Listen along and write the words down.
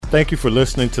Thank you for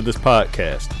listening to this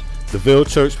podcast. The Ville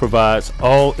Church provides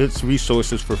all its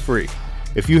resources for free.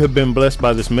 If you have been blessed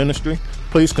by this ministry,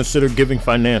 please consider giving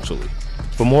financially.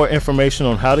 For more information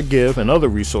on how to give and other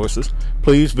resources,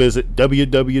 please visit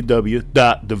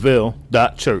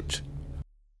www.deville.church.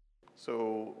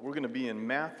 So we're going to be in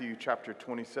Matthew chapter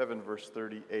 27, verse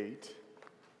 38.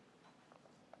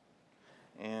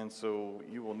 And so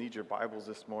you will need your Bibles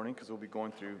this morning because we'll be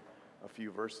going through a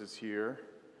few verses here.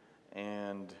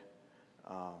 And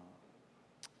I'll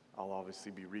obviously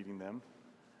be reading them.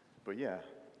 But yeah,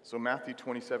 so Matthew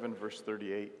 27, verse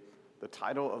 38. The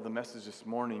title of the message this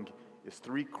morning is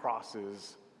Three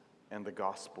Crosses and the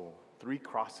Gospel. Three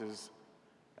Crosses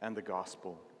and the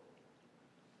Gospel.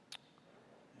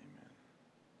 Amen.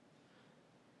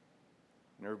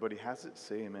 And everybody has it?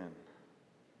 Say amen.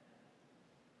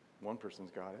 One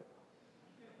person's got it.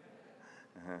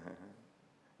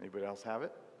 Anybody else have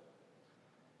it?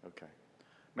 Okay.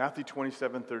 Matthew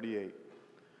 27, 38.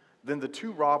 Then the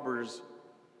two robbers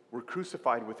were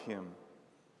crucified with him,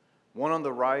 one on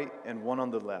the right and one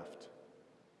on the left.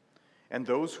 And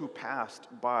those who passed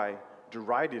by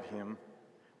derided him,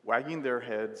 wagging their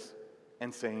heads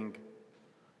and saying,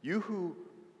 "You who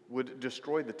would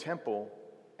destroy the temple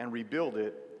and rebuild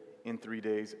it in 3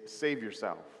 days, save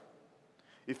yourself.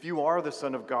 If you are the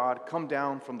Son of God, come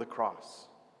down from the cross."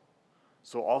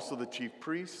 So also the chief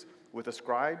priests with the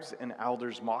scribes and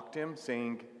elders mocked him,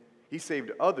 saying, "He saved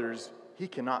others, he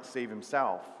cannot save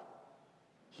himself.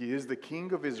 He is the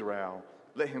King of Israel.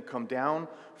 Let him come down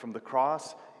from the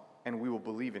cross, and we will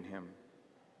believe in him.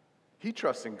 He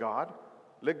trusts in God.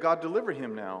 Let God deliver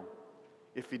him now,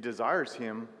 if he desires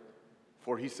him,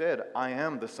 for he said, 'I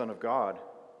am the Son of God.'"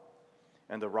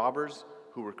 And the robbers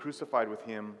who were crucified with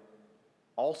him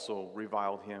also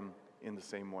reviled him in the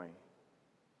same way.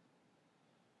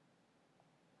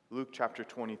 Luke chapter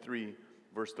 23,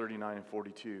 verse 39 and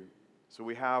 42. So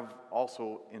we have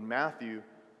also in Matthew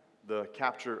the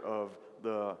capture of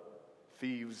the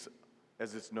thieves,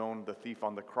 as it's known, the thief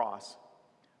on the cross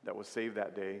that was saved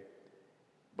that day.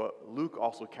 But Luke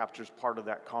also captures part of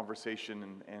that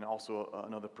conversation and also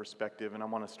another perspective. And I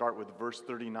want to start with verse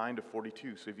 39 to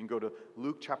 42. So if you can go to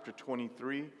Luke chapter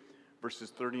 23,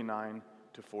 verses 39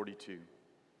 to 42.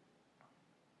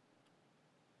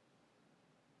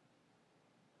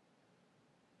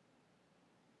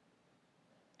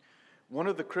 One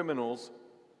of the criminals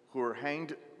who were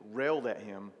hanged railed at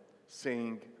him,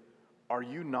 saying, "Are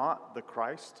you not the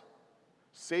Christ?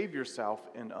 Save yourself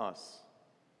and us."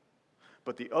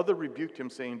 But the other rebuked him,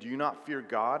 saying, "Do you not fear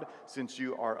God, since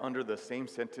you are under the same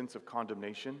sentence of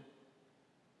condemnation?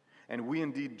 And we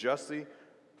indeed justly,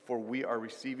 for we are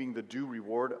receiving the due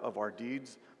reward of our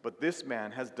deeds. But this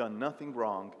man has done nothing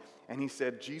wrong." And he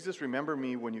said, "Jesus, remember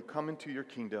me when you come into your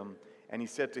kingdom." And he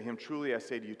said to him, "Truly I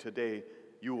say to you, today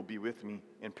you will be with me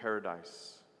in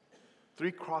paradise."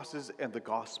 Three crosses and the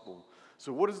gospel.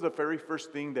 So what is the very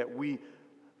first thing that we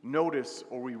notice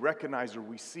or we recognize or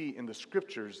we see in the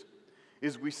scriptures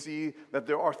is we see that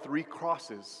there are three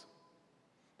crosses.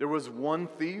 There was one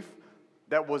thief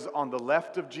that was on the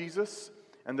left of Jesus,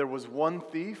 and there was one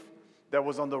thief that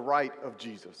was on the right of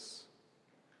Jesus.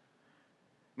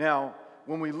 Now,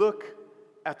 when we look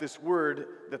at this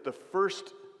word that the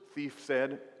first thief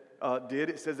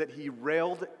it says that he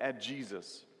railed at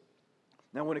Jesus.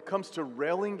 Now, when it comes to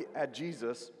railing at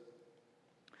Jesus,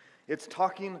 it's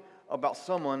talking about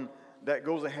someone that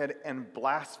goes ahead and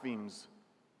blasphemes.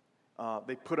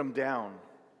 They put him down.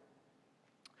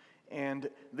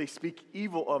 And they speak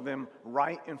evil of him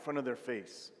right in front of their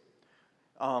face.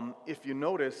 If you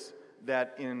notice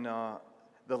that in the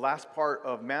last part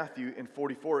of Matthew in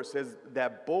 44, it says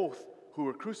that both who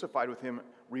were crucified with him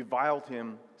reviled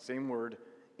him, same word,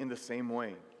 in the same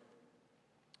way.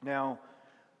 Now,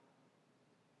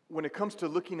 when it comes to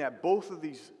looking at both of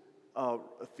these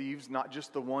thieves, not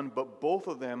just the one, but both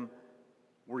of them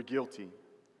were guilty.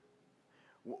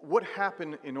 What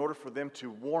happened in order for them to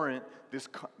warrant this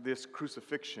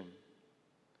crucifixion?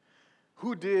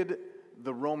 Who did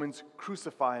the Romans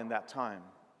crucify in that time?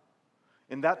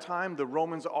 In that time, the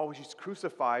Romans always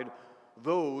crucified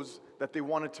those that they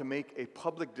wanted to make a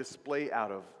public display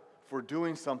out of for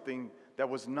doing something that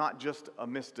was not just a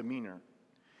misdemeanor.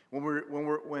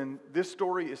 When this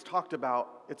story is talked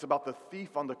about, it's about the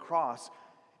thief on the cross,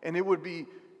 and it would be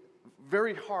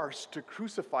very harsh to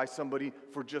crucify somebody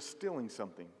for just stealing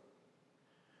something.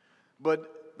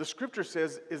 But the scripture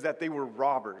says is that they were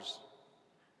robbers.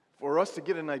 For us to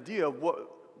get an idea of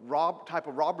what type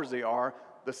of robbers they are,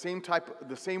 the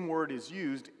same word is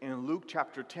used in Luke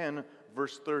chapter 10,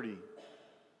 verse 30.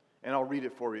 And I'll read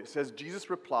it for you. It says, Jesus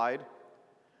replied,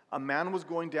 a man was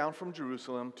going down from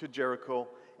Jerusalem to Jericho,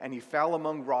 and he fell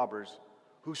among robbers,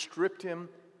 who stripped him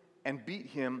and beat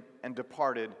him and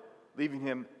departed, leaving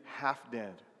him half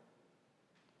dead.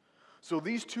 So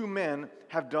these two men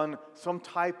have done some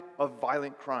type of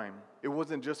violent crime. It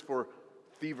wasn't just for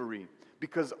thievery,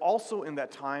 because also in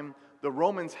that time, the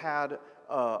Romans had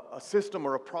a system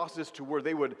or a process to where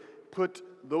they would put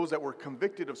those that were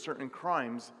convicted of certain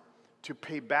crimes to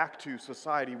pay back to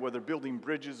society, whether building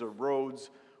bridges or roads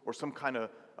or some kind of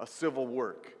a civil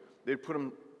work. They'd put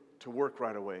them to work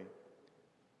right away.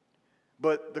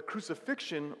 But the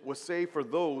crucifixion was saved for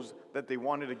those that they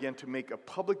wanted, again, to make a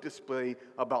public display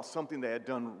about something they had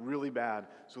done really bad.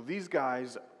 So these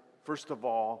guys, first of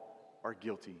all, are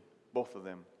guilty, both of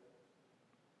them.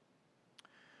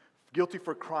 Guilty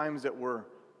for crimes that were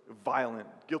violent,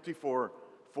 guilty for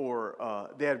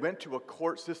they had went to a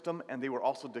court system and they were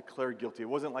also declared guilty. It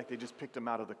wasn't like they just picked them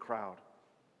out of the crowd.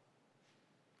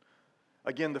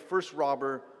 Again, the first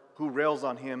robber who rails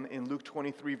on him in Luke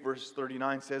 23, verse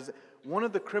 39 says, one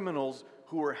of the criminals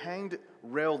who were hanged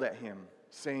railed at him,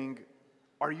 saying,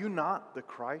 "Are you not the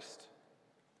Christ?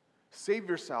 Save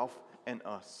yourself and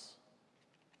us."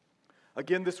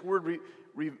 Again, this word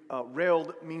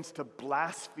railed means to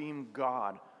blaspheme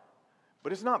God.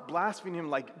 But it's not blaspheming him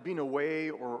like being away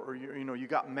or you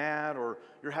got mad or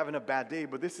you're having a bad day.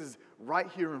 But this is right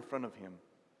here in front of him.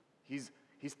 He's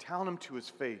telling him to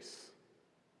his face.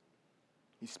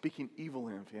 He's speaking evil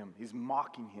of him. He's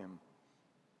mocking him.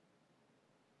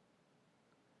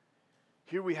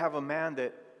 Here we have a man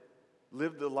that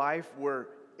lived a life where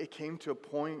it came to a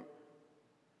point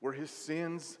where his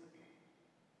sins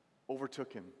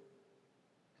overtook him.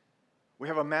 We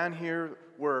have a man here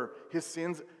where his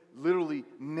sins literally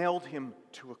nailed him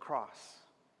to a cross.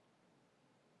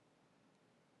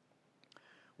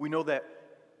 We know that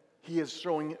he is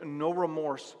showing no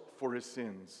remorse for his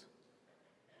sins,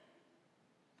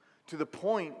 to the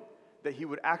point that he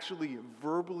would actually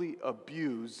verbally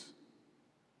abuse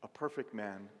a perfect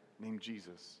man named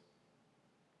Jesus.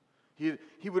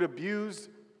 He would abuse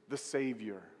the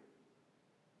Savior.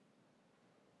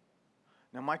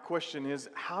 Now my question is,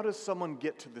 how does someone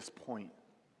get to this point?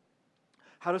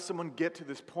 How does someone get to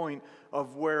this point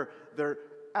of where they're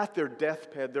at their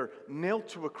deathbed, they're nailed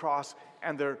to a cross,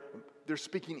 and they're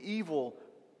speaking evil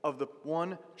of the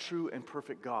one true and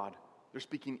perfect God? They're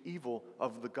speaking evil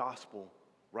of the gospel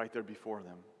right there before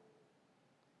them.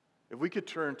 If we could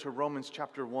turn to Romans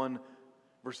chapter 1,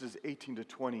 verses 18 to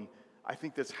 20, I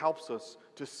think this helps us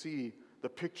to see the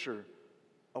picture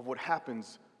of what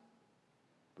happens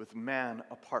with man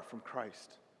apart from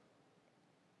Christ.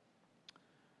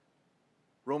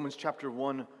 Romans chapter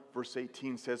 1, verse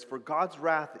 18 says, "For God's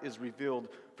wrath is revealed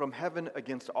from heaven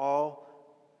against all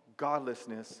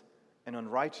godlessness and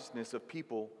unrighteousness of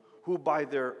people who by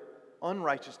their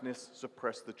unrighteousness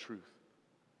suppress the truth."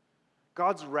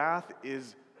 God's wrath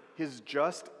is his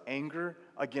just anger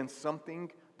against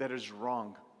something that is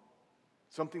wrong,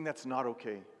 something that's not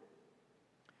okay.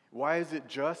 Why is it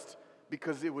just?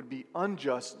 Because it would be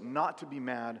unjust not to be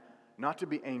mad, not to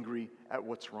be angry at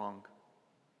what's wrong.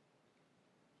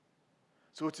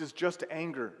 So it's his just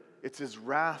anger. It's his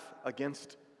wrath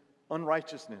against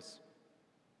unrighteousness.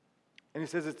 And he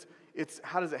says it's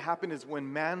how does it happen? Is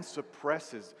when man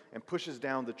suppresses and pushes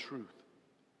down the truth.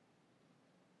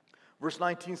 Verse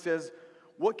 19 says,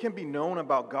 "What can be known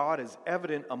about God is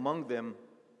evident among them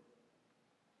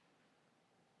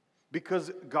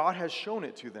because God has shown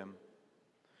it to them.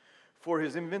 For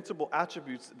his invincible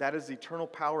attributes, that is eternal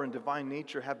power and divine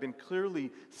nature, have been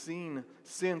clearly seen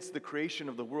since the creation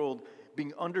of the world,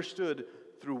 being understood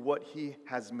through what he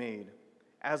has made.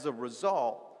 As a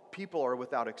result, people are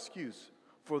without excuse.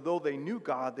 For though they knew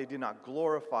God, they did not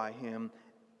glorify him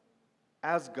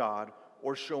as God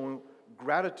or show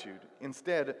gratitude.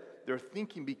 Instead, their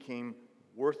thinking became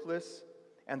worthless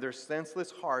and their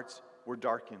senseless hearts were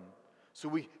darkened." So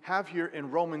we have here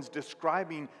in Romans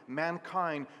describing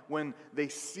mankind when they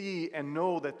see and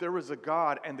know that there is a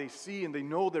God, and they see and they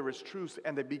know there is truth,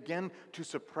 and they begin to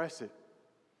suppress it.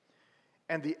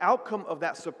 And the outcome of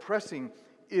that suppressing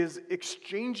is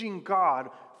exchanging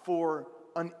God for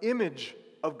an image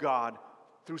of God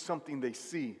through something they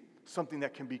see, something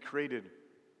that can be created,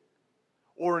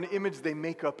 or an image they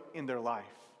make up in their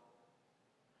life.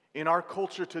 In our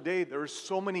culture today, there are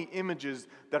so many images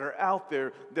that are out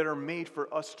there that are made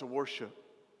for us to worship.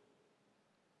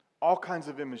 All kinds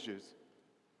of images.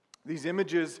 These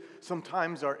images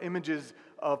sometimes are images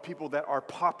of people that are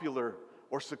popular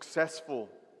or successful.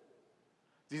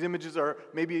 These images are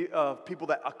maybe of people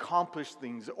that accomplish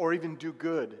things or even do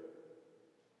good.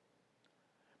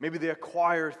 Maybe they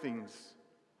acquire things.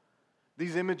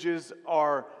 These images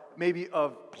are maybe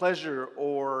of pleasure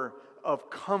or of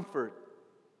comfort.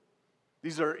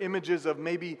 These are images of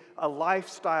maybe a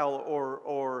lifestyle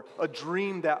or a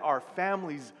dream that our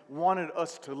families wanted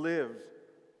us to live.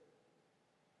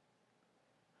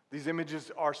 These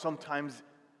images are sometimes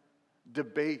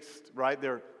debased, right?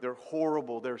 They're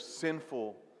horrible, they're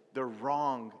sinful, they're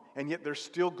wrong, and yet they're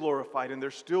still glorified and they're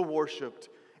still worshiped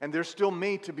and they're still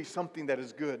made to be something that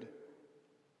is good.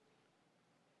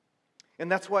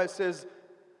 And that's why it says,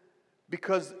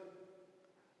 because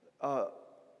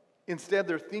instead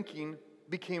their thinking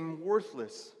became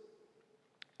worthless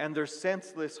and their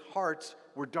senseless hearts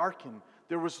were darkened.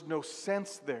 There was no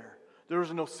sense there. There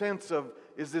was no sense of,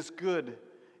 is this good?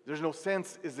 There's no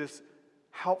sense, is this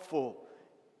helpful?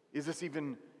 Is this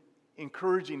even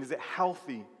encouraging? Is it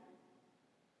healthy?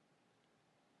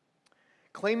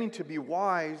 Claiming to be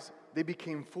wise, they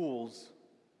became fools.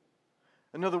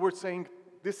 In other words, saying,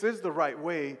 this is the right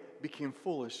way, became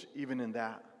foolish even in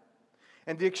that.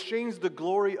 And they exchanged the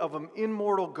glory of an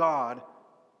immortal God,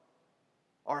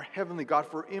 our heavenly God,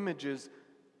 for images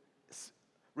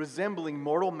resembling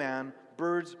mortal man,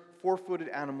 birds, four-footed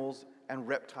animals, and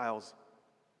reptiles.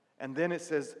 And then it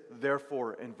says,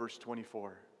 therefore, in verse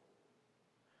 24.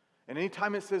 And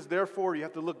anytime it says therefore, you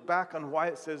have to look back on why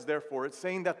it says therefore. It's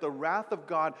saying that the wrath of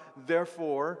God,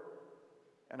 therefore,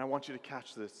 and I want you to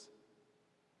catch this.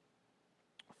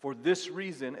 For this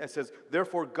reason, it says,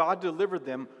 therefore God delivered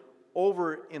them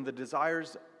over in the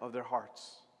desires of their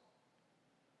hearts.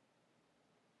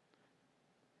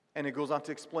 And it goes on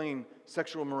to explain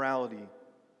sexual immorality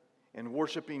and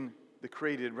worshiping the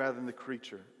created rather than the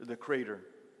creator.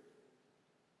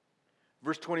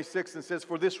 Verse 26, it says,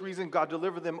 for this reason God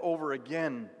delivered them over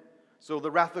again. So the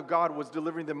wrath of God was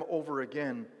delivering them over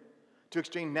again to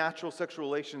exchange natural sexual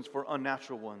relations for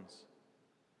unnatural ones.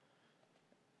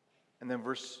 And then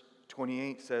verse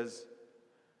 28 says,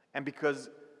 and because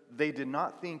they did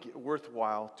not think it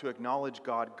worthwhile to acknowledge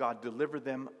God, God delivered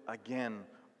them again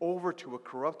over to a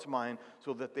corrupt mind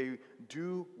so that they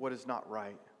do what is not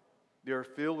right. They are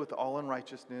filled with all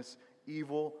unrighteousness,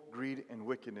 evil, greed, and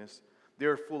wickedness. They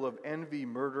are full of envy,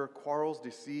 murder, quarrels,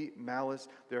 deceit, malice.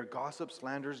 They are gossips,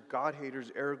 slanders,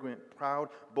 God-haters, arrogant, proud,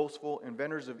 boastful,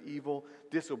 inventors of evil,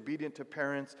 disobedient to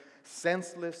parents,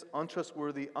 senseless,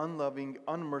 untrustworthy, unloving,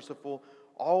 unmerciful.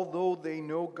 Although they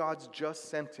know God's just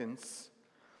sentence,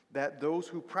 that those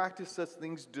who practice such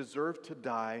things deserve to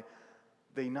die,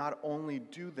 they not only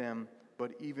do them,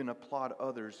 but even applaud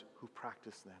others who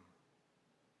practice them.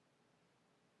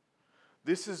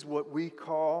 This is what we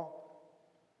call,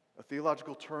 a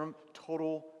theological term,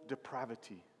 total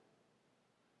depravity.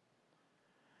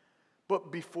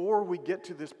 But before we get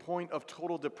to this point of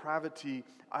total depravity,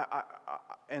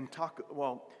 talk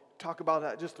about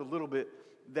that just a little bit,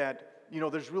 that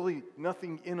there's really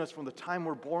nothing in us from the time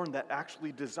we're born that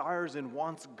actually desires and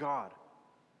wants God.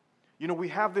 We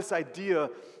have this idea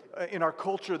in our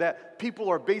culture that people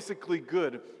are basically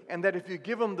good, and that if you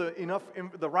give them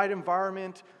the right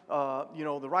environment,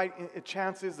 the right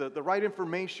chances, the right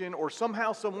information, or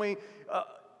somehow, some way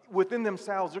within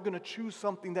themselves, they're going to choose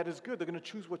something that is good. They're going to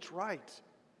choose what's right.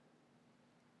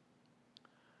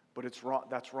 But it's wrong.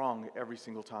 That's wrong every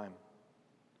single time.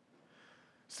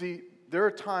 See, there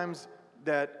are times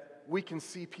that we can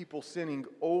see people sinning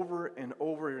over and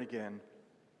over again,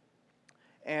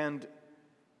 and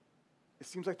it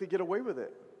seems like they get away with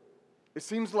it. It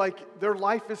seems like their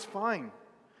life is fine.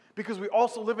 Because we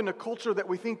also live in a culture that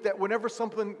we think that whenever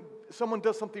someone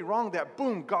does something wrong, that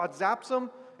boom, God zaps them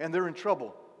and they're in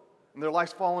trouble. And their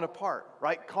life's falling apart,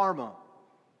 right? Karma,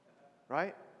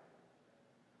 right?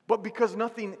 But because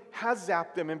nothing has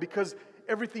zapped them and because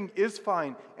everything is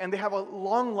fine and they have a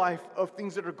long life of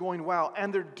things that are going well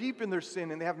and they're deep in their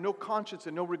sin and they have no conscience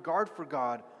and no regard for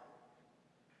God,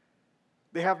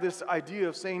 they have this idea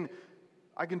of saying,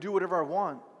 I can do whatever I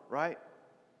want, right?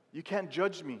 You can't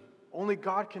judge me. Only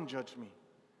God can judge me.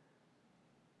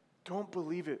 Don't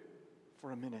believe it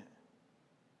for a minute.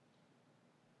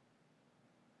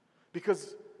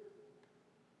 Because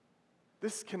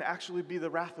this can actually be the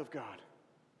wrath of God,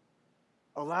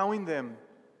 allowing them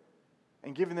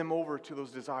and giving them over to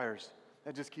those desires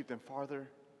that just keep them farther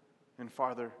and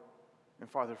farther and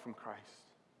farther from Christ.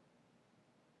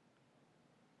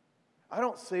 I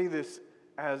don't say this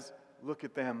as, look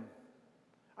at them.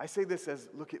 I say this as,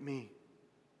 look at me.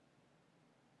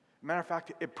 Matter of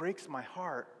fact, it breaks my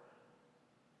heart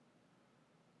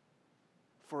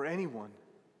for anyone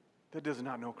that does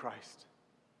not know Christ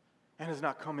and has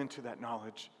not come into that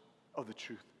knowledge of the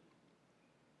truth.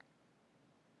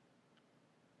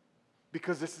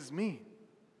 Because this is me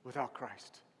without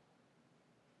Christ.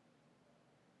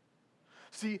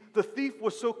 See, the thief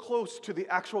was so close to the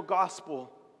actual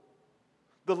gospel,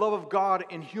 the love of God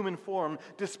in human form,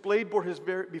 displayed before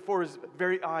his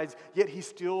very eyes, yet he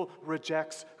still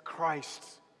rejects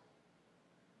Christ.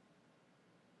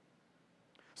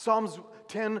 Psalms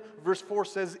 10 verse 4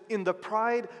 says, "In the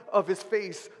pride of his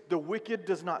face, the wicked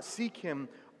does not seek him.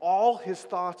 All his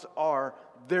thoughts are,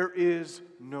 there is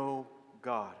no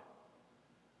God."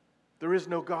 There is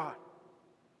no God.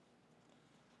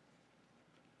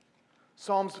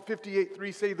 Psalms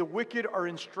 58:3 say, "The wicked are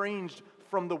estranged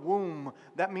from the womb."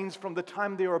 That means from the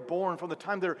time they are born, from the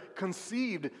time they're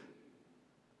conceived,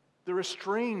 they're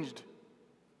estranged.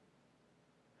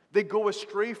 They go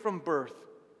astray from birth,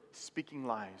 speaking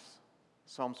lies.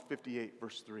 Psalms 58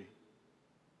 verse 3.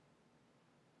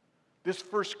 This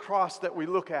first cross that we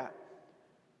look at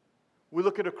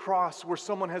a cross where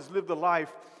someone has lived a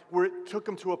life where it took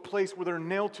them to a place where they're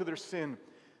nailed to their sin.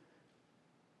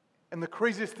 And the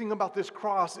craziest thing about this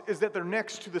cross is that they're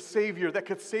next to the Savior that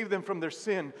could save them from their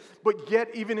sin. But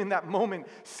yet, even in that moment,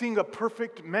 seeing a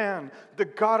perfect man, the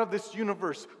God of this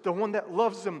universe, the one that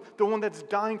loves them, the one that's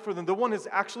dying for them, the one that's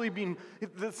actually being,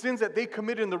 the sins that they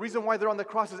committed and the reason why they're on the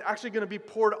cross is actually going to be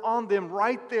poured on them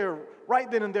right there,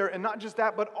 right then and there. And not just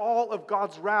that, but all of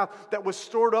God's wrath that was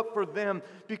stored up for them,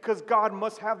 because God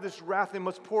must have this wrath and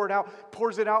must pour it out,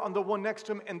 pours it out on the one next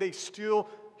to him, and he still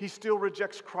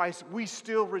rejects Christ. We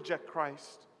still reject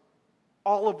Christ.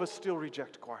 All of us still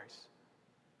reject Christ.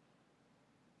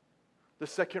 The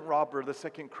second robber, the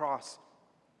second cross,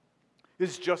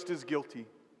 is just as guilty.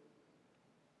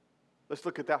 Let's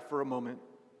look at that for a moment.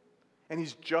 And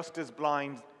he's just as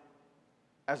blind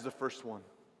as the first one.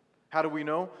 How do we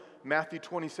know? Matthew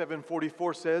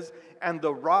 27:44 says, "And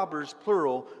the robbers,"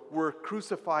 plural, "were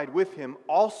crucified with him,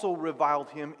 also reviled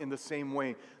him in the same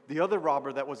way." The other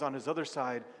robber that was on his other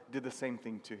side did the same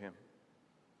thing to him.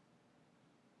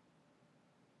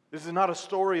 This is not a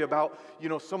story about,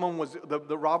 someone was,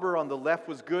 the robber on the left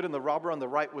was good and the robber on the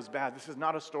right was bad. This is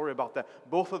not a story about that.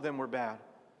 Both of them were bad.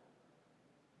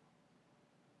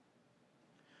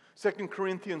 2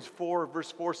 Corinthians 4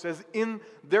 verse 4 says, "In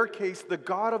their case, the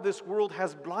God of this world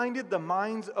has blinded the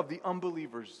minds of the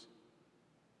unbelievers."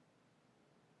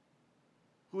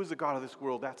 Who is the God of this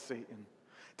world? That's Satan.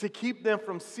 "To keep them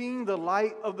from seeing the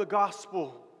light of the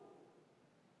gospel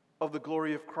of the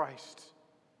glory of Christ,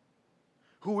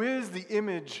 who is the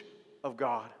image of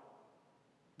God."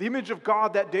 The image of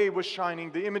God that day was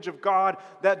shining. The image of God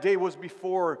that day was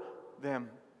before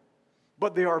them.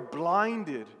 But they are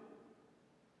blinded.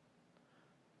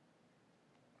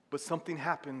 But something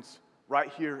happens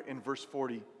right here in verse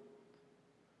 40.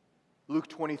 Luke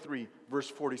 23, verse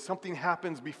 40. Something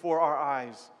happens before our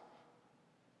eyes.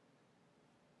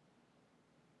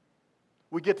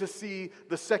 We get to see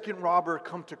the second robber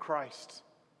come to Christ.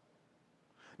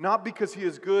 Not because he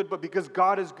is good, but because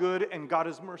God is good and God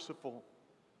is merciful.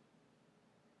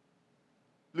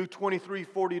 Luke 23,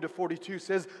 40-42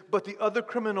 says, "But the other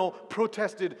criminal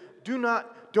protested,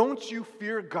 'Don't you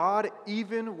fear God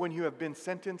even when you have been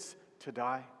sentenced to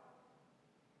die?'"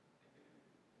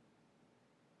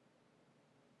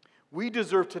 "We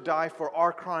deserve to die for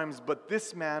our crimes, but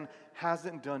this man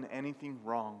hasn't done anything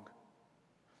wrong."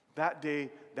 That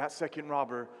day, that second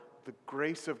robber, the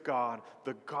grace of God,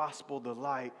 the gospel, the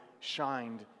light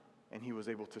shined, and he was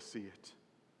able to see it.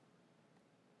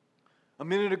 A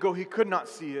minute ago, he could not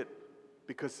see it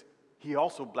because he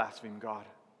also blasphemed God.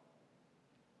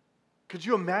 Could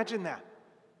you imagine that?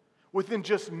 Within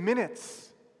just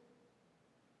minutes.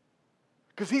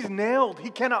 Because he's nailed. He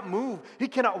cannot move. He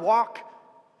cannot walk.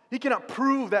 He cannot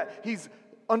prove that he's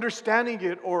understanding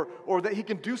it or that he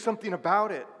can do something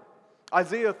about it.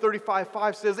 Isaiah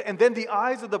 35:5 says, "And then the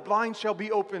eyes of the blind shall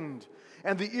be opened,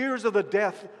 and the ears of the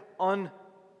deaf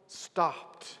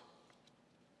unstopped."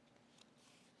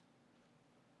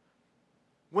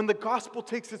 When the gospel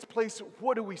takes its place,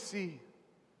 what do we see?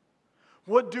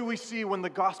 What do we see when the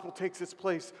gospel takes its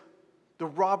place? The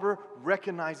robber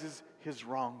recognizes his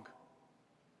wrong.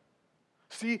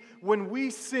 See, when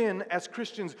we sin as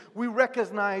Christians, we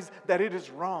recognize that it is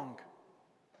wrong.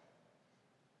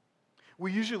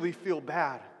 We usually feel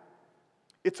bad.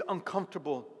 It's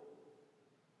uncomfortable.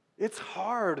 It's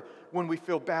hard when we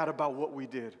feel bad about what we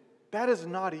did. That is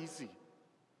not easy.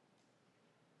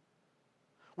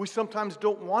 We sometimes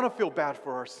don't want to feel bad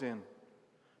for our sin,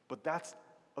 but that's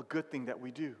a good thing that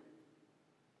we do.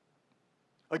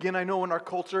 Again, I know in our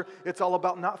culture, it's all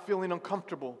about not feeling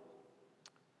uncomfortable.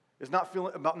 It's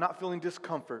about not feeling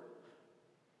discomfort.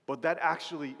 But that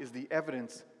actually is the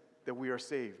evidence that we are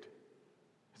saved,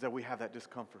 is that we have that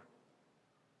discomfort.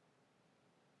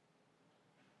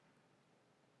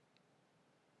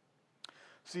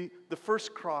 See, the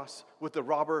first cross with the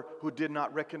robber who did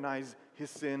not recognize his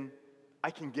sin,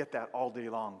 I can get that all day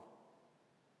long.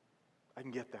 I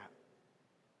can get that.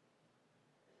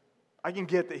 I can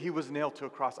get that he was nailed to a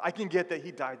cross. I can get that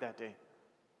he died that day.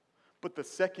 But the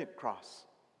second cross,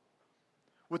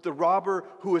 with the robber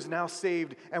who is now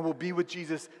saved and will be with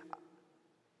Jesus,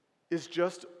 is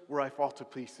just where I fall to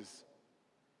pieces.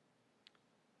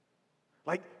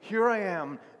 Like, here I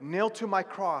am, nailed to my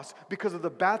cross because of the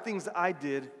bad things I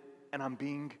did, and I'm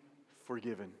being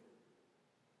forgiven.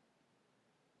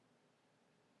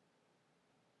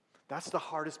 That's the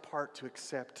hardest part to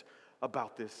accept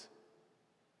about this.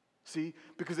 See,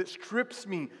 because it strips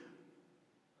me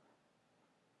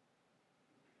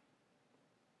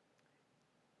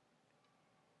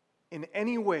in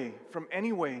any way, from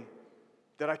any way,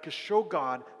 that I could show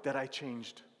God that I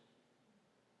changed.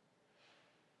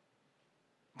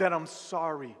 That I'm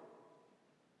sorry.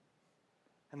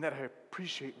 And that I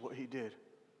appreciate what he did.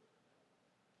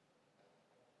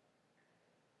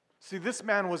 See, this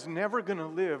man was never going to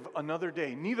live another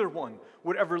day. Neither one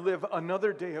would ever live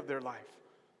another day of their life.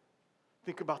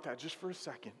 Think about that just for a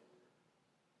second.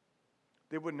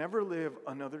 They would never live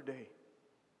another day.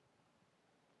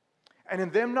 And in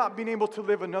them not being able to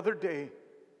live another day,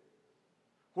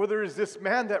 whether it's this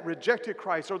man that rejected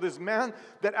Christ or this man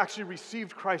that actually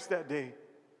received Christ that day,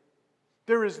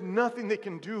 there is nothing they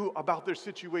can do about their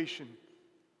situation.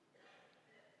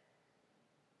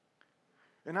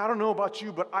 And I don't know about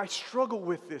you, but I struggle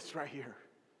with this right here.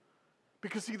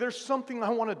 Because see, there's something I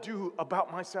want to do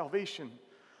about my salvation.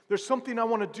 There's something I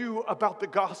want to do about the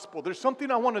gospel. There's something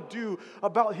I want to do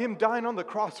about him dying on the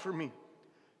cross for me.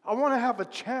 I want to have a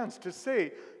chance to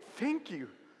say, thank you.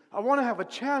 I want to have a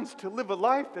chance to live a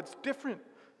life that's different.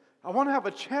 I want to have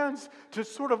a chance to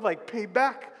sort of like pay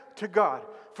back to God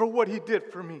for what he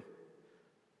did for me.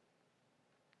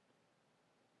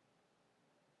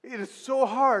 It is so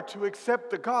hard to accept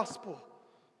the gospel.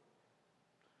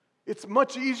 It's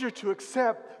much easier to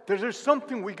accept that there's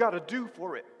something we got to do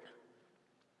for it.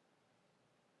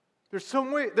 There's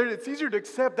some way, it's easier to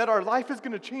accept that our life is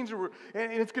going to change and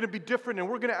it's going to be different and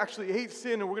we're going to actually hate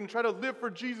sin and we're going to try to live for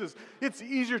Jesus. It's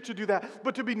easier to do that.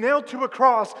 But to be nailed to a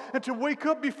cross and to wake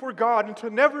up before God and to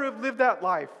never have lived that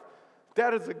life,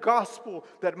 that is a gospel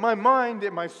that my mind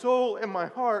and my soul and my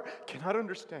heart cannot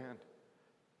understand.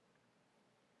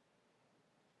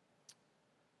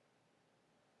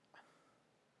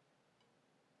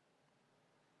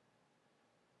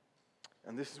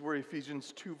 And this is where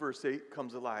Ephesians 2 verse 8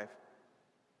 comes alive.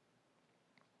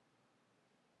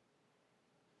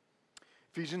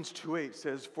 Ephesians 2:8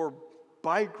 says, "For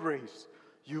by grace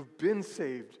you've been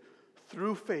saved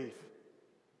through faith,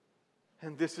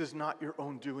 and this is not your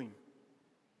own doing.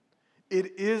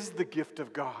 It is the gift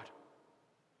of God,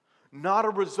 not a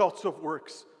result of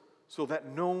works, so that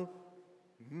no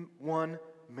one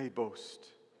may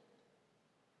boast."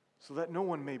 So that no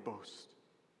one may boast.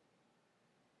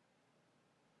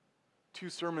 2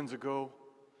 sermons ago,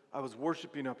 I was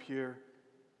worshiping up here,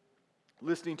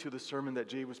 listening to the sermon that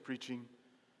Jay was preaching,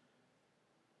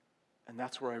 and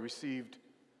that's where I received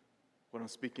what I'm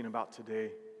speaking about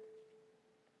today,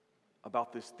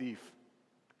 about this thief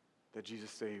that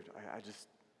Jesus saved.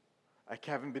 I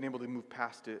haven't been able to move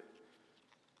past it,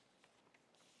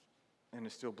 and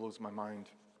it still blows my mind.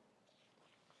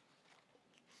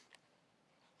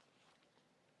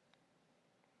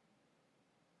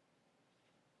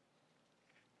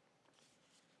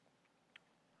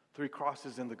 Three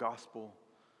crosses in the gospel.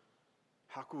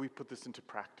 How can we put this into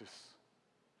practice?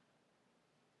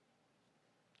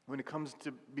 When it comes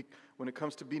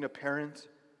to being a parent,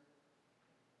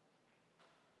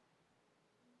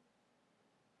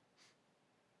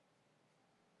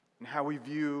 and how we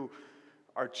view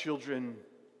our children,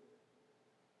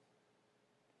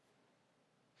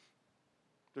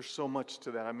 there's so much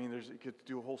to that. I mean, you could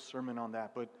do a whole sermon on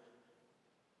that, but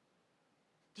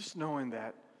just knowing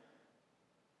that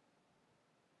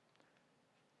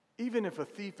even if a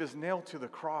thief is nailed to the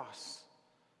cross,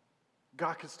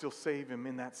 God could still save him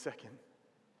in that second.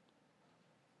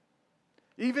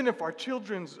 Even if our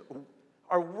children's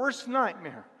our worst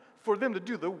nightmare for them to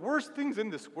do the worst things in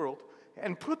this world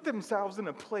and put themselves in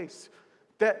a place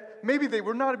that maybe they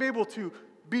were not able to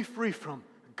be free from,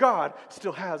 God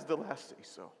still has the last say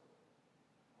so.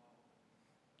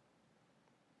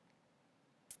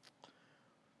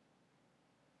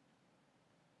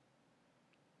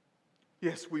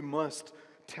 Yes, we must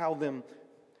tell them,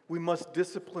 we must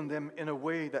discipline them in a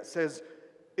way that says,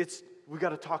 we got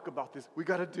to talk about this, we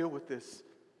got to deal with this.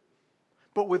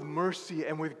 But with mercy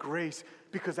and with grace,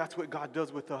 because that's what God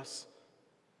does with us.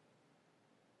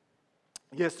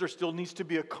 Yes, there still needs to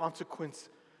be a consequence.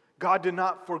 God did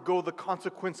not forego the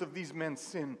consequence of these men's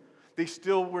sin. They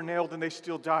still were nailed and they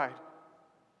still died.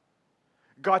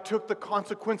 God took the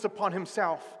consequence upon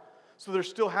himself. So there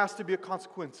still has to be a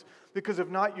consequence. Because if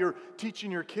not, you're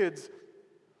teaching your kids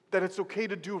that it's okay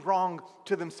to do wrong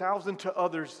to themselves and to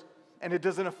others, and it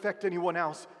doesn't affect anyone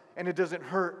else, and it doesn't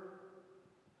hurt.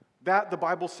 That, the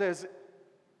Bible says,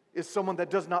 is someone that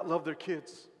does not love their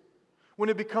kids. When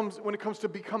it comes to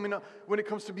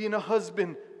being a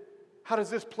husband, how does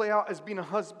this play out as being a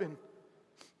husband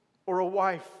or a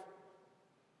wife?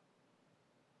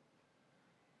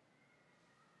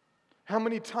 How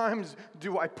many times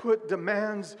do I put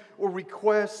demands or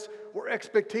requests or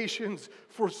expectations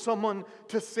for someone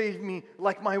to save me,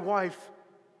 like my wife,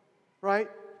 right?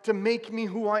 To make me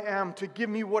who I am, to give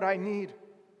me what I need.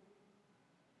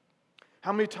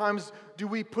 How many times do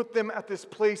we put them at this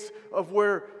place of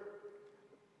where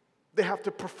they have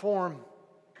to perform?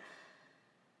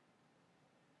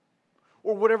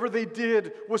 Or whatever they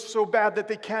did was so bad that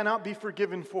they cannot be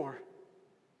forgiven for.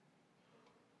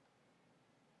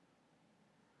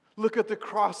 Look at the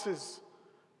crosses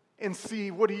and see,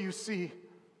 what do you see?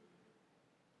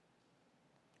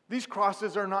 These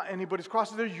crosses are not anybody's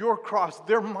crosses. They're your cross.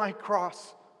 They're my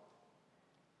cross.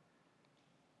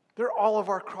 They're all of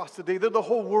our cross today. They're the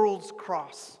whole world's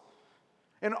cross.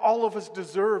 And all of us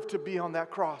deserve to be on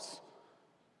that cross.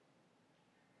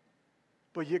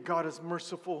 But yet God is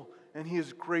merciful, and He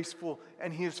is graceful,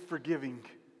 and He is forgiving.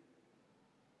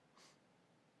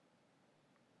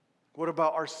 What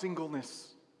about our singleness?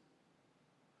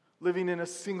 Living in a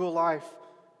single life.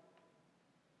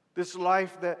 This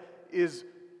life that is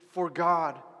for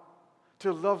God.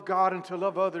 To love God and to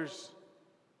love others.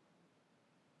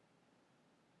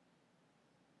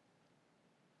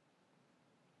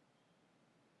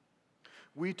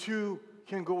 We too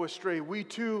can go astray. We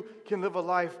too can live a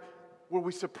life where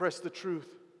we suppress the truth.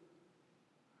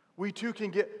 We too can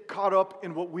get caught up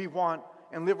in what we want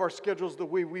and live our schedules the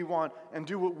way we want and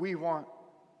do what we want.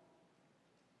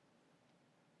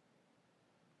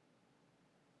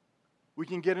 We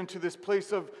can get into this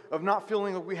place of not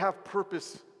feeling like we have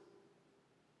purpose.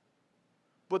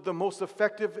 But the most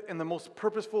effective and the most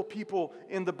purposeful people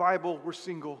in the Bible were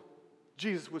single.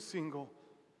 Jesus was single.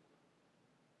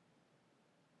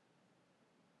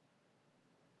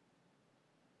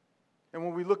 And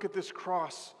when we look at this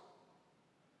cross,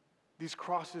 these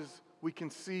crosses, we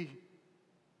can see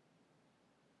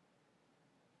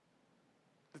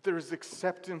that there is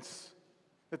acceptance,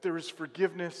 that there is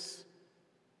forgiveness,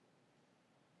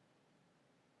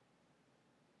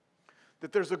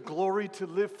 that there's a glory to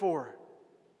live for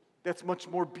that's much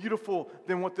more beautiful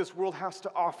than what this world has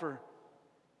to offer,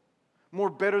 more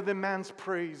better than man's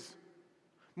praise,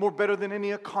 more better than any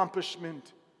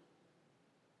accomplishment,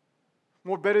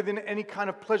 more better than any kind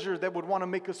of pleasure that would want to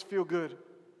make us feel good.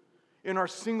 In our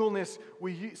singleness,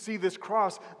 we see this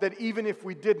cross that even if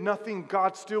we did nothing,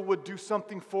 God still would do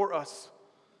something for us.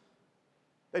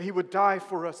 That He would die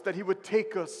for us, that He would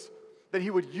take us, that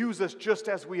He would use us just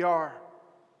as we are.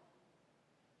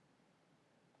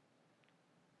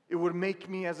 It would make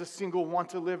me as a single want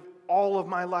to live all of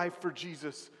my life for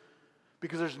Jesus,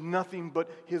 because there's nothing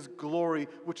but His glory,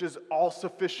 which is all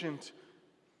sufficient,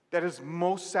 that is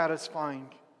most satisfying.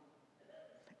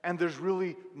 And there's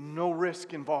really no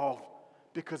risk involved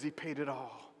because He paid it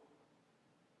all.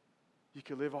 You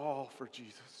can live all for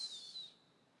Jesus.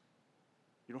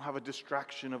 You don't have a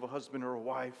distraction of a husband or a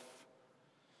wife.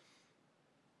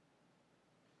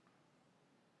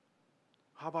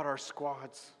 How about our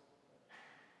squads?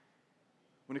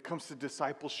 When it comes to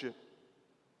discipleship,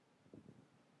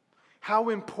 how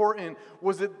important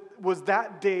was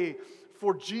that day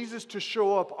for Jesus to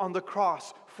show up on the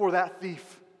cross for that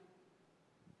thief?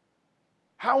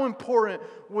 How important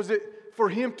was it for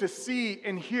him to see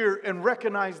and hear and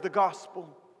recognize the gospel?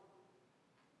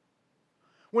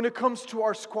 When it comes to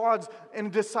our squads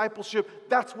and discipleship,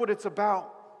 that's what it's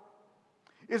about.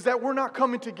 Is that we're not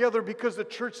coming together because the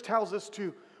church tells us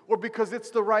to, or because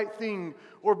it's the right thing,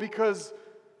 or because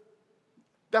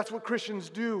that's what Christians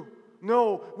do.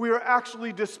 No, we are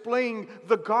actually displaying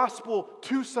the gospel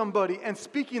to somebody and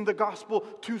speaking the gospel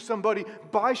to somebody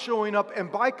by showing up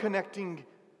and by connecting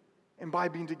and by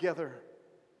being together.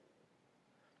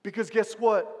 Because guess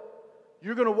what?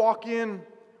 You're going to walk in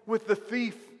with the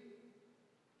thief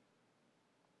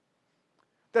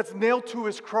that's nailed to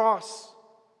his cross.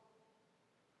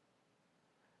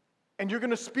 And you're going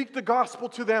to speak the gospel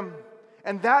to them.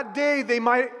 And that day they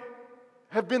might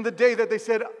have been the day that they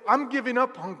said, I'm giving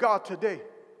up on God today.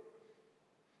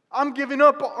 I'm giving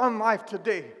up on life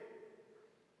today.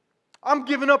 I'm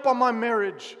giving up on my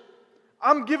marriage.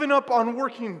 I'm giving up on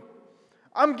working.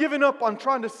 I'm giving up on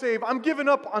trying to save. I'm giving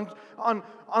up on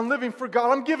living for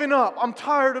God. I'm giving up. I'm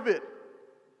tired of it.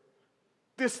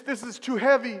 This is too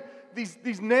heavy.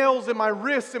 These nails in my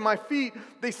wrists and my feet,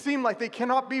 they seem like they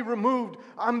cannot be removed.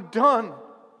 I'm done.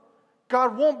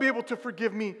 God won't be able to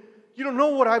forgive me. You don't know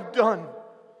what I've done.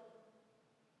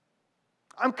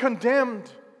 I'm condemned.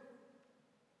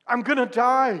 I'm going to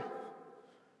die.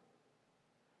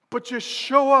 But you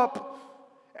show up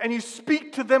and you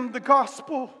speak to them the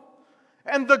gospel.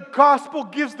 And the gospel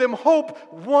gives them hope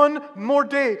one more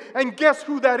day. And guess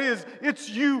who that is? It's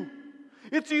you.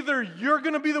 It's either you're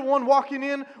going to be the one walking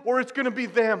in or it's going to be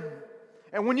them.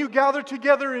 And when you gather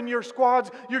together in your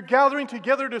squads, you're gathering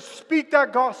together to speak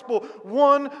that gospel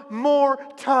one more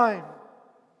time.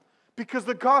 Because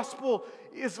the gospel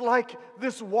is like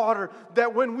this water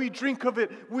that when we drink of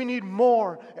it, we need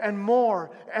more and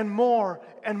more and more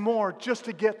and more just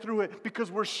to get through it, because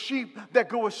we're sheep that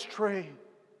go astray.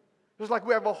 It's like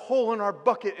we have a hole in our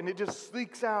bucket and it just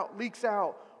leaks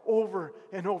out over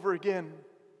and over again.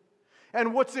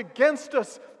 And what's against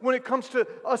us when it comes to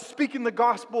us speaking the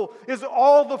gospel is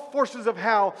all the forces of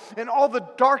hell and all the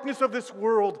darkness of this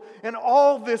world and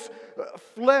all this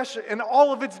flesh and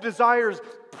all of its desires,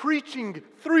 preaching,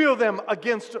 three of them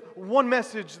against one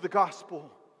message, the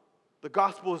gospel. The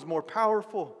gospel is more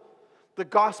powerful. The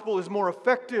gospel is more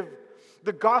effective.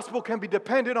 The gospel can be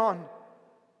depended on.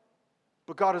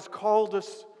 But God has called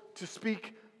us to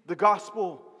speak the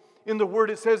gospel. In the word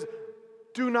it says,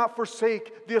 do not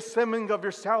forsake the assembling of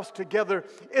yourselves together,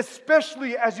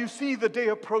 especially as you see the day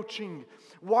approaching.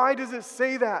 Why does it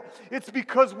say that? It's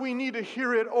because we need to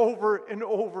hear it over and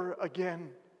over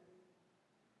again.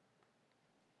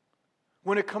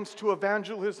 When it comes to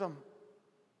evangelism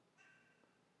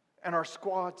and our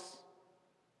squads,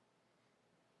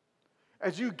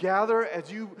 as you gather,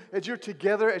 as you're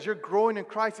together, as you're growing in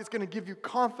Christ, it's going to give you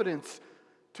confidence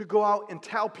to go out and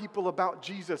tell people about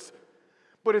Jesus.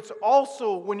 But it's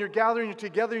also, when you're gathering, you're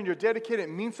together, and you're dedicated,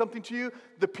 it means something to you.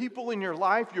 The people in your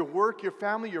life, your work, your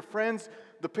family, your friends,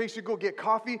 the place you go get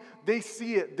coffee, they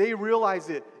see it. They realize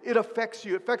it. It affects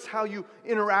you. It affects how you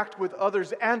interact with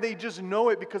others. And they just know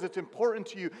it because it's important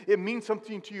to you. It means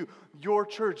something to you. Your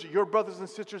church, your brothers and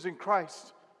sisters in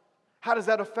Christ. How does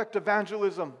that affect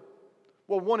evangelism?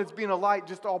 Well, one, it's being a light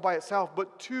just all by itself.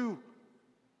 But two,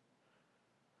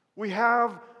 we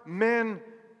have men,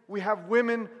 we have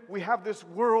women, we have this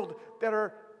world that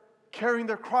are carrying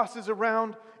their crosses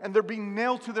around and they're being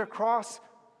nailed to their cross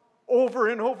over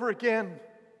and over again.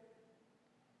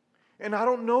 And I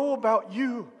don't know about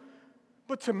you,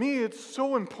 but to me it's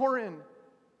so important.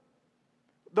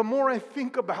 The more I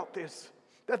think about this,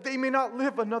 that they may not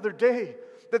live another day,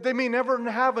 that they may never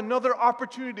have another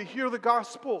opportunity to hear the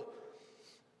gospel,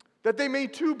 that they may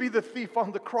too be the thief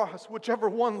on the cross, whichever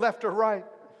one, left or right.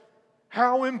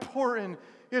 How important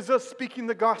is us speaking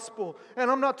the gospel?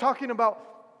 And I'm not talking about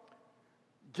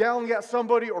yelling at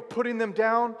somebody or putting them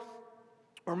down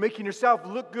or making yourself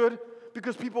look good,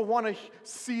 because people want to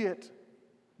see it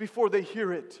before they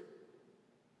hear it.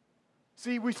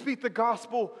 See, we speak the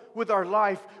gospel with our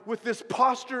life, with this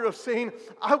posture of saying,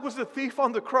 I was a thief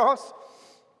on the cross,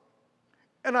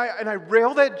 and I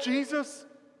railed at Jesus.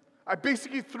 I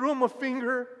basically threw him a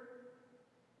finger,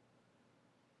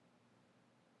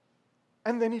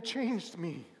 and then he changed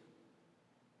me.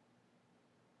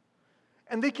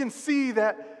 And they can see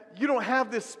that you don't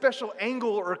have this special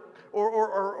angle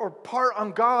or part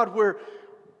on God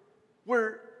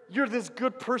where you're this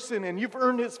good person and you've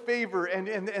earned his favor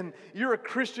and you're a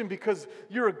Christian because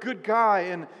you're a good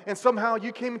guy and somehow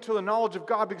you came into the knowledge of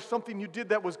God because something you did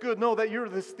that was good. No, that you're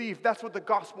this thief. That's what the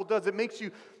gospel does. It makes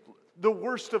you the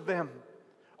worst of them.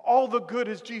 All the good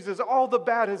is Jesus. All the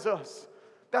bad is us.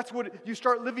 That's what you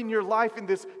start living your life in,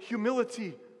 this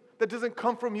humility that doesn't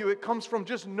come from you. It comes from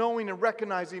just knowing and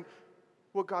recognizing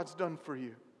what God's done for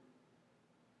you.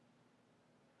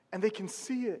 And they can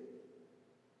see it.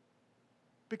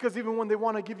 Because even when they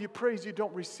want to give you praise, you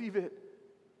don't receive it.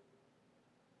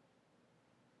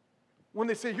 When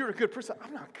they say, you're a good person,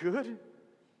 I'm not good.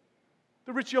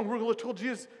 The rich young ruler told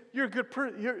Jesus, you're a good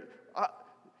person.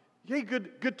 Yea,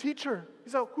 good teacher.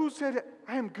 He said, who said it?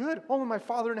 I am good? Only my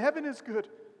Father in heaven is good.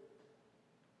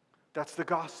 That's the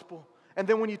gospel. And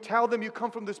then when you tell them, you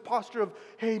come from this posture of,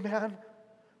 hey man,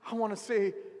 I want to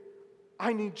say,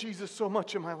 I need Jesus so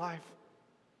much in my life.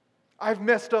 I've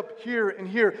messed up here and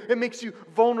here. It makes you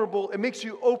vulnerable. It makes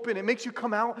you open. It makes you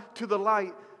come out to the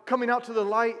light. Coming out to the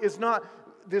light is not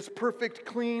this perfect,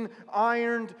 clean,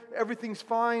 ironed, everything's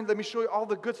fine, let me show you all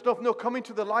the good stuff. No, coming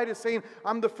to the light is saying,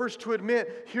 I'm the first to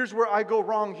admit, here's where I go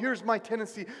wrong. Here's my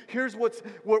tendency. Here's what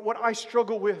I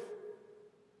struggle with.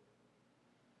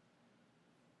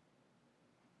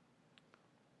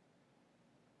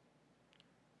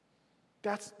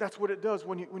 That's what it does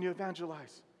when you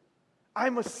evangelize.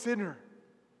 I'm a sinner.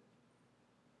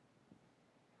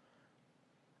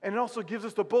 And it also gives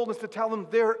us the boldness to tell them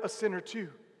they're a sinner too.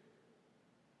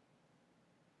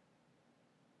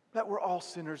 That we're all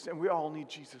sinners and we all need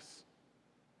Jesus.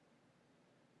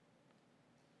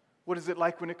 What is it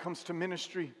like when it comes to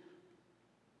ministry?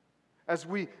 As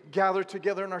we gather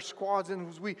together in our squads and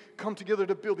as we come together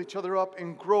to build each other up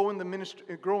and grow in the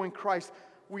ministry, grow in Christ,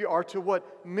 we are to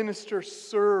what? Minister,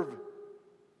 serve.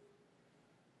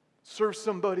 Serve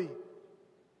somebody.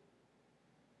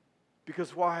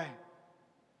 Because why?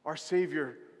 Our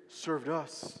Savior served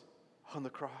us on the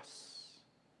cross.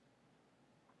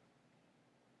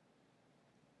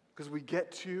 Because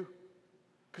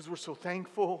we're so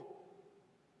thankful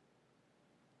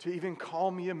to even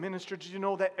call me a minister. Did you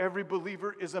know that every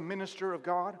believer is a minister of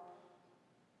God?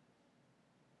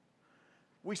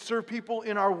 We serve people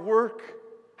in our work.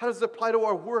 How does it apply to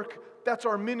our work? That's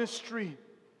our ministry.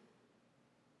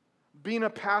 Being a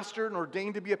pastor and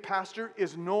ordained to be a pastor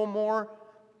is no more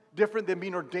different than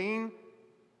being ordained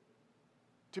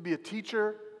to be a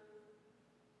teacher,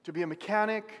 to be a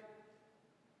mechanic,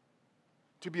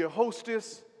 to be a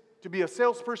hostess, to be a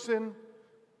salesperson,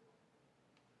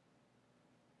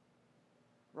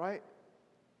 right?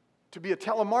 To be a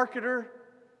telemarketer,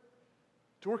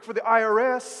 to work for the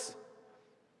IRS.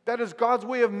 That is God's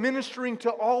way of ministering to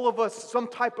all of us, some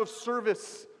type of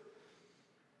service.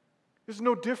 It's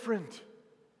no different.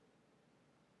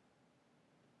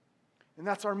 And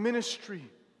that's our ministry.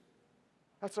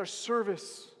 That's our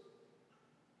service.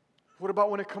 What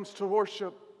about when it comes to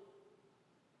worship?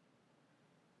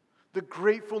 The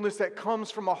gratefulness that comes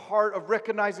from a heart of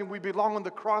recognizing we belong on the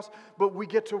cross, but we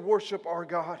get to worship our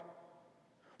God.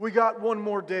 We got one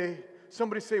more day.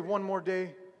 Somebody say one more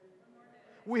day.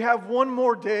 We have one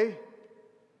more day.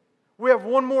 We have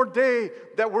one more day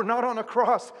that we're not on a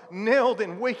cross, nailed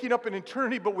and waking up in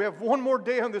eternity, but we have one more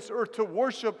day on this earth to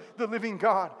worship the living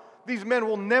God. These men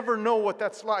will never know what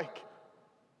that's like.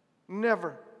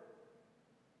 Never.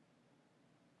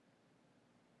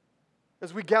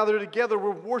 As we gather together,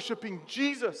 we're worshiping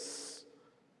Jesus.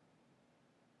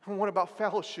 And what about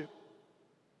fellowship?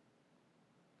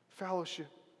 Fellowship.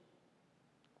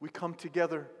 We come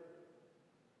together,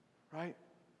 right?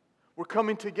 We're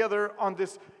coming together on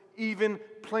this even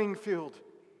playing field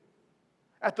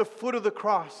at the foot of the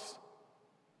cross,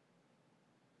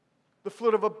 the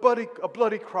foot of a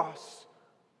bloody cross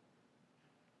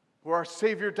where our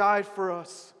Savior died for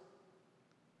us,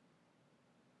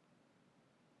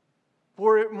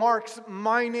 where it marks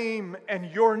my name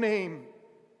and your name.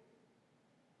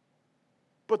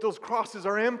 But those crosses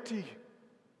are empty.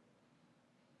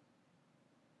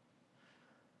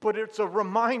 But it's a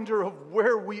reminder of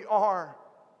where we are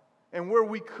and where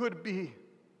we could be.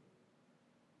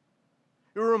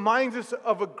 It reminds us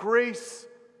of a grace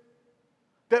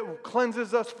that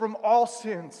cleanses us from all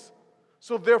sins.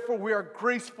 So therefore we are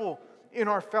graceful in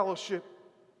our fellowship.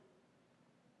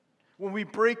 When we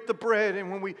break the bread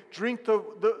and when we drink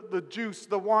the juice,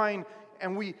 the wine,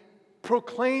 and we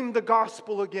proclaim the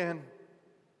gospel again,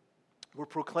 we're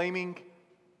proclaiming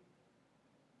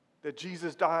that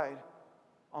Jesus died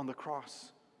on the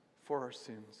cross for our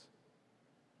sins.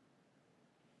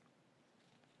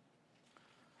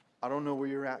 I don't know where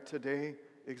you're at today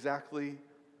exactly.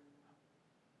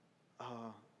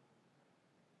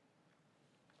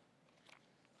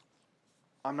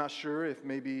 I'm not sure if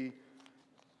maybe,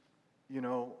 you've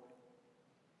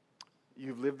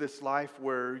lived this life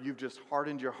where you've just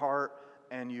hardened your heart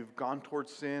and you've gone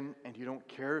towards sin and you don't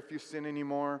care if you sin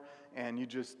anymore and you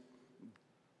just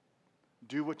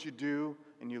do what you do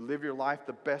and you live your life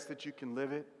the best that you can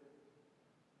live it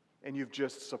and you've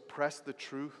just suppressed the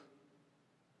truth.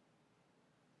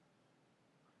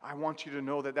 I want you to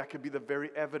know that could be the very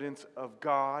evidence of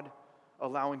God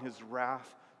allowing His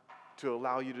wrath to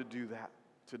allow you to do that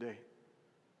today.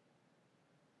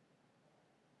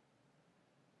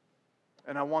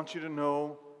 And I want you to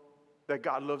know that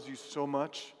God loves you so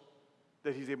much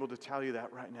that He's able to tell you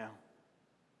that right now.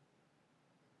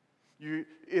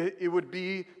 It would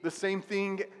be the same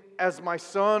thing as my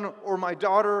son or my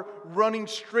daughter running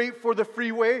straight for the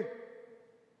freeway.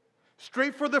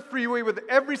 Straight for the freeway with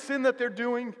every sin that they're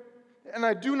doing. And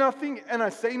I do nothing and I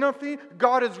say nothing.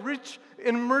 God is rich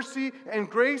in mercy and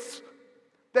grace.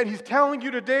 That He's telling you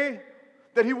today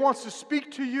that He wants to speak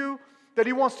to you, that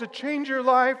He wants to change your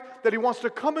life, that He wants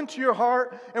to come into your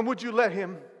heart, and would you let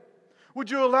Him? Would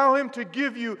you allow Him to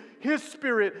give you His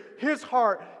Spirit, His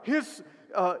heart,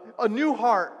 a new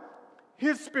heart,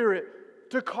 His Spirit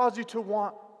to cause you to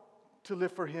want to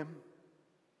live for Him?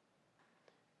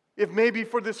 If maybe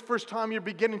for this first time you're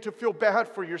beginning to feel bad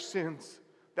for your sins,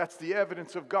 that's the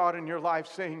evidence of God in your life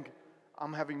saying,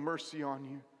 I'm having mercy on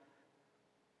you.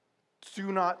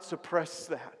 Do not suppress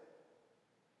that.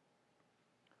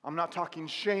 I'm not talking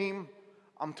shame.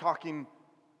 I'm talking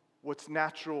what's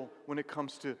natural when it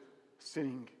comes to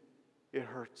sinning. It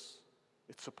hurts.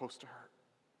 It's supposed to hurt.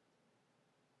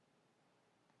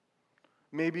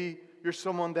 Maybe you're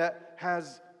someone that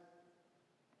has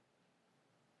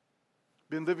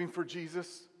been living for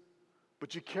Jesus,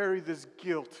 but you carry this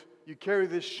guilt, you carry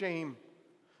this shame,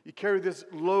 you carry this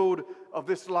load of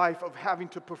this life of having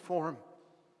to perform.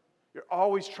 You're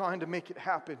always trying to make it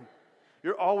happen.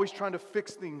 You're always trying to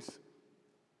fix things.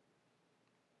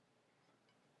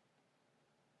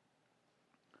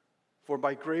 For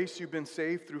by grace you've been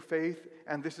saved through faith,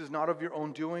 and this is not of your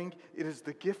own doing. It is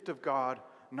the gift of God,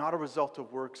 not a result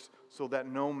of works, so that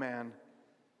no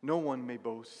one may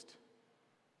boast.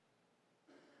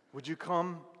 Would you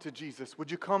come to Jesus?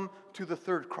 Would you come to the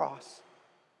third cross?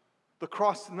 The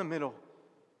cross in the middle.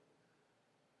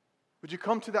 Would you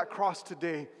come to that cross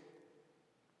today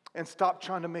and stop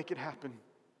trying to make it happen?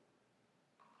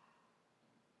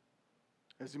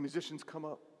 As the musicians come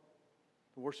up,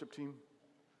 the worship team,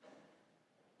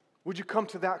 would you come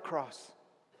to that cross?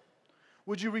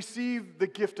 Would you receive the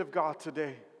gift of God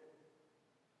today?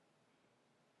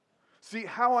 See,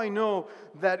 how I know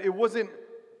that it wasn't,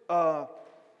 that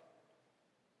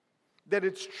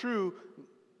it's true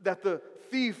that the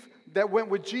thief that went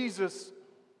with Jesus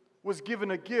was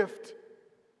given a gift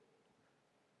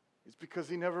is because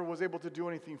he never was able to do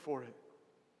anything for it.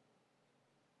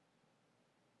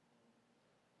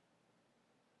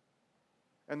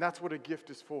 And that's what a gift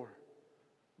is for.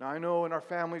 Now, I know in our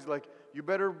families, like, you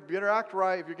better act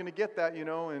right if you're going to get that,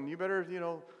 and you better,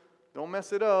 don't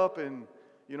mess it up, and,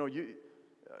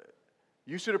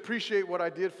 you should appreciate what I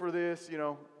did for this,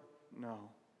 No.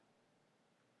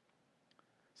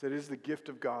 So it is the gift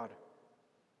of God.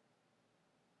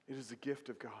 It is the gift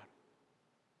of God.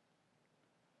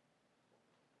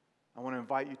 I want to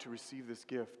invite you to receive this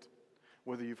gift,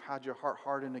 whether you've had your heart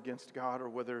hardened against God or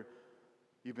whether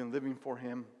you've been living for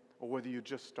Him or whether you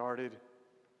just started,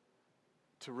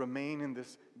 to remain in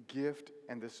this gift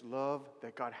and this love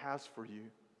that God has for you.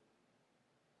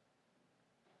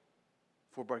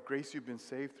 For by grace you've been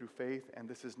saved through faith, and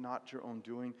this is not your own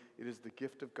doing. It is the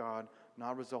gift of God,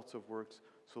 not results of works,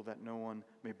 so that no one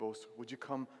may boast. Would you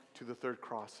come to the third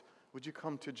cross? Would you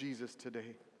come to Jesus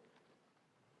today?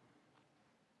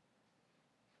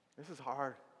 This is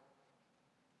hard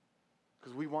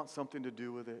because we want something to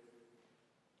do with it.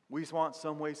 We want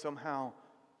some way, somehow,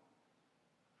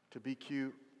 to be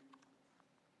cute,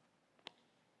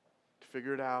 to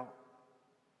figure it out,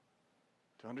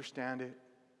 to understand it,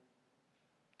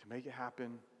 to make it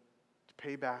happen, to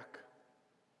pay back.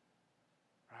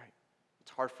 Right?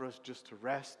 It's hard for us just to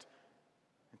rest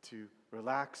and to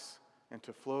relax and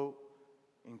to float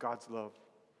in God's love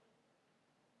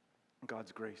and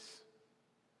God's grace.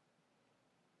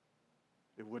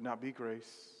 It would not be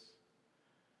grace.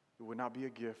 It would not be a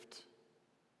gift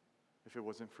if it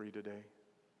wasn't free today.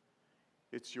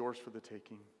 It's yours for the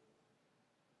taking.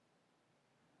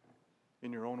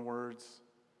 In your own words,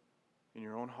 in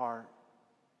your own heart,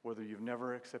 whether you've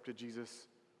never accepted Jesus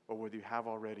or whether you have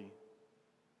already,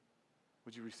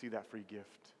 would you receive that free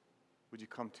gift? Would you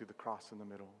come to the cross in the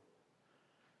middle?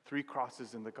 3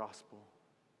 crosses in the gospel.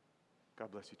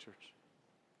 God bless you, church.